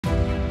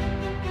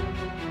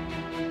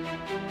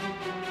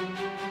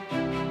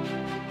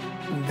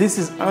This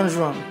is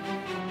Anjouan.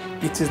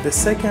 It is the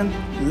second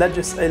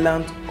largest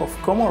island of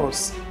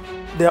Comoros.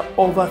 There are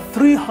over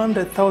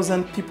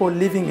 300,000 people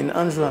living in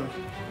Anjouan.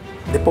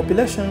 The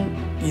population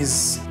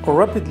is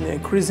rapidly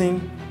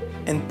increasing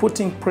and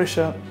putting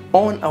pressure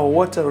on our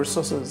water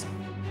resources.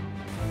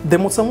 The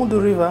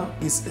Mutsamudu River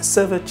is a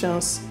severe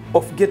chance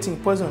of getting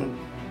poisoned.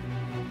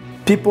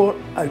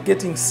 People are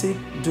getting sick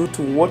due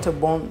to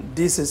waterborne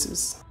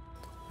diseases.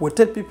 We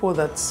tell people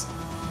that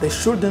they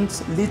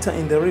shouldn't litter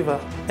in the river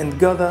and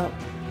gather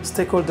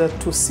stakeholders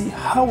to see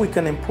how we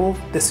can improve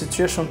the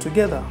situation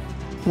together.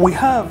 We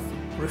have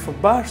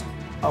refurbished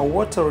our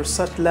water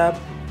research lab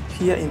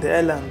here in the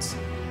islands,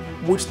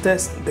 which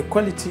tests the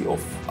quality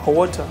of our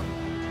water.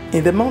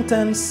 In the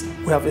mountains,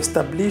 we have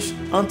established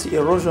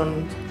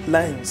anti-erosion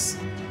lines,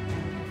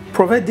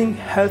 providing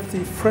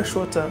healthy fresh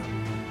water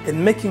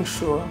and making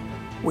sure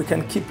we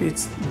can keep it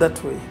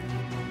that way.